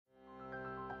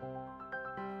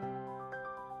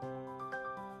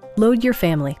Load your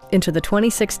family into the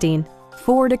 2016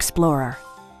 Ford Explorer.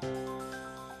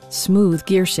 Smooth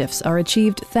gear shifts are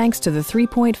achieved thanks to the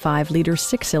 3.5-liter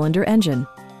six-cylinder engine.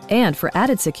 And for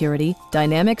added security,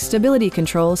 dynamic stability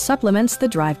control supplements the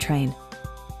drivetrain.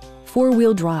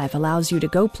 Four-wheel drive allows you to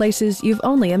go places you've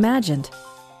only imagined.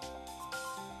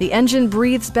 The engine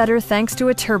breathes better thanks to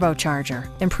a turbocharger,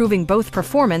 improving both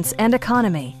performance and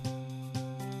economy.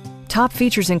 Top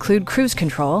features include cruise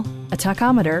control, a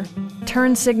tachometer,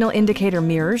 turn signal indicator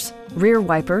mirrors, rear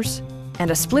wipers,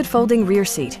 and a split-folding rear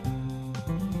seat.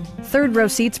 Third-row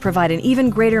seats provide an even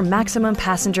greater maximum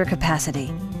passenger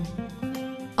capacity.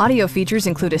 Audio features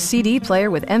include a CD player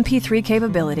with MP3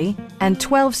 capability and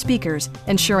 12 speakers,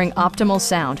 ensuring optimal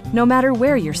sound no matter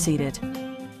where you're seated.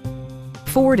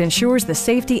 Ford ensures the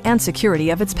safety and security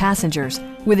of its passengers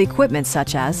with equipment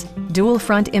such as dual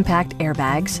front impact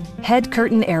airbags, head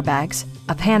curtain airbags,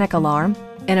 a panic alarm,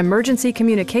 an emergency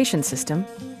communication system,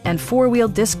 and four-wheel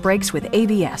disc brakes with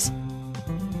ABS.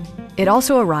 It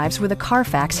also arrives with a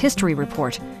Carfax history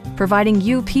report, providing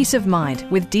you peace of mind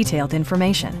with detailed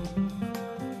information.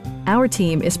 Our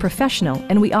team is professional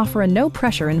and we offer a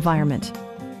no-pressure environment.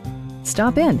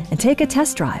 Stop in and take a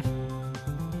test drive.